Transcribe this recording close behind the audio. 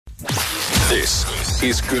This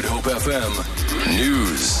is Good Hope FM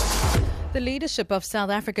News. The leadership of South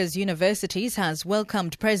Africa's universities has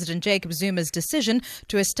welcomed President Jacob Zuma's decision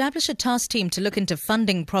to establish a task team to look into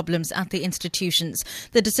funding problems at the institutions.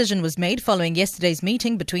 The decision was made following yesterday's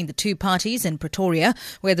meeting between the two parties in Pretoria,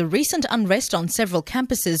 where the recent unrest on several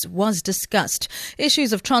campuses was discussed.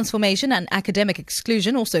 Issues of transformation and academic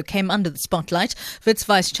exclusion also came under the spotlight. Wits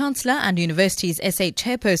Vice-Chancellor and University's SA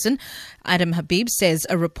Chairperson Adam Habib says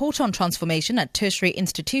a report on transformation at tertiary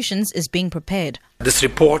institutions is being prepared. This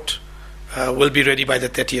report will be ready by the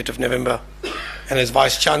 30th of November. And as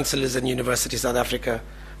Vice-Chancellors in University South Africa,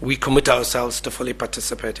 we commit ourselves to fully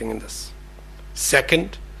participating in this.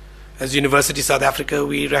 Second, as University South Africa,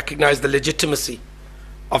 we recognize the legitimacy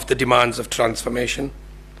of the demands of transformation,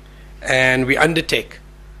 and we undertake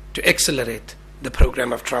to accelerate the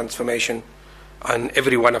program of transformation on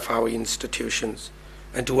every one of our institutions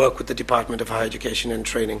and to work with the Department of Higher Education and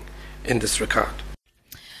Training in this regard.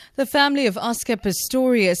 The family of Oscar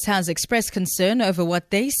Pistorius has expressed concern over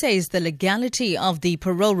what they say is the legality of the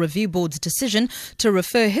Parole Review Board's decision to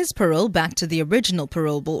refer his parole back to the original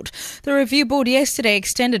parole board. The review board yesterday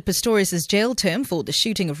extended Pistorius' jail term for the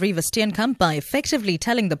shooting of Riva Steenkamp by effectively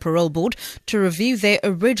telling the parole board to review their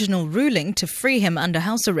original ruling to free him under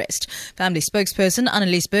house arrest. Family spokesperson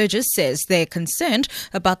Annalise Burgess says they're concerned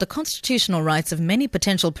about the constitutional rights of many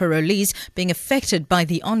potential parolees being affected by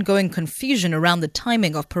the ongoing confusion around the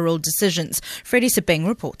timing of parole decisions. Freddie Sepeng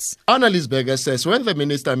reports. Annalise Burgess says when the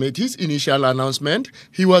minister made his initial announcement,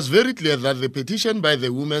 he was very clear that the petition by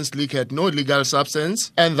the Women's League had no legal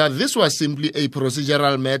substance and that this was simply a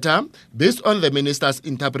procedural matter based on the minister's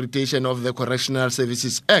interpretation of the Correctional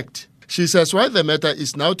Services Act. She says while the matter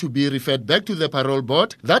is now to be referred back to the parole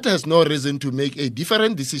board, that has no reason to make a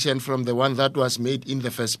different decision from the one that was made in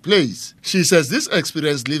the first place. She says this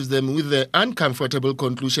experience leaves them with the uncomfortable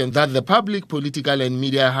conclusion that the public, political and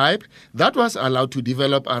media hype that was allowed to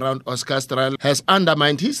develop around Oscar's trial has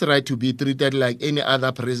undermined his right to be treated like any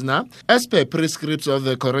other prisoner as per prescripts of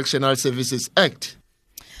the Correctional Services Act.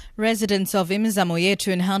 Residents of Imizamoyetu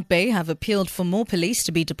in Hout Bay have appealed for more police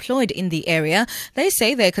to be deployed in the area. They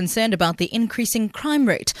say they're concerned about the increasing crime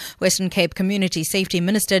rate. Western Cape Community Safety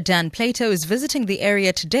Minister Dan Plato is visiting the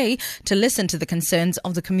area today to listen to the concerns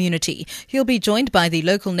of the community. He'll be joined by the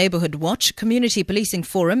local Neighbourhood Watch, Community Policing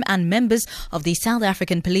Forum and members of the South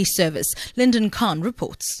African Police Service. Lyndon Khan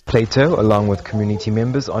reports. Plato, along with community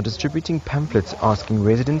members, are distributing pamphlets asking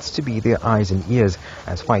residents to be their eyes and ears,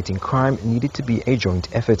 as fighting crime needed to be a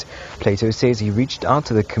joint effort. Plato says he reached out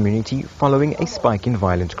to the community following a spike in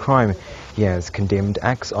violent crime. He has condemned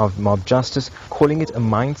acts of mob justice, calling it a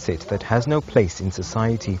mindset that has no place in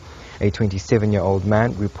society. A 27-year-old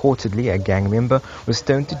man, reportedly a gang member, was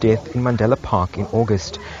stoned to death in Mandela Park in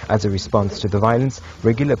August. As a response to the violence,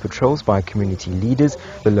 regular patrols by community leaders,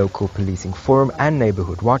 the local policing forum and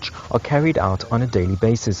Neighbourhood Watch are carried out on a daily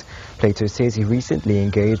basis. Plato says he recently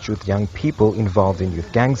engaged with young people involved in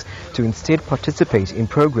youth gangs to instead participate in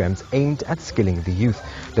programs aimed at skilling the youth.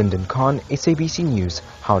 Lyndon Khan, SABC News,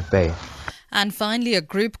 Hout Bay. And finally, a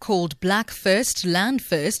group called Black First, Land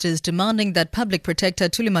First is demanding that Public Protector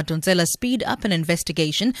Thuli Madonsela speed up an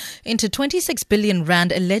investigation into 26 billion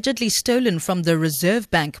rand allegedly stolen from the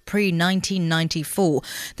Reserve Bank pre-1994.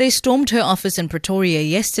 They stormed her office in Pretoria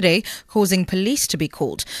yesterday, causing police to be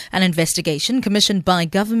called. An investigation commissioned by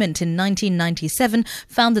government in 1997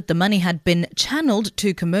 found that the money had been channeled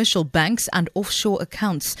to commercial banks and offshore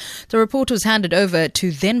accounts. The report was handed over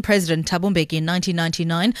to then President Thabo Mbeki in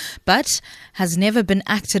 1999, but has never been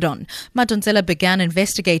acted on. Madonsela began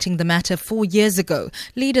investigating the matter 4 years ago.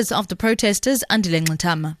 Leaders of the protesters, Andile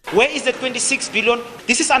Nxitama. Where is the 26 billion?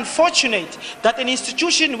 This is unfortunate that an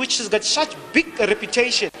institution which has got such big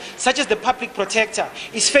reputation, such as the Public Protector,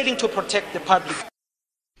 is failing to protect the public.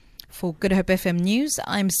 For Good Hope FM News,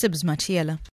 I'm Sibs Matiela.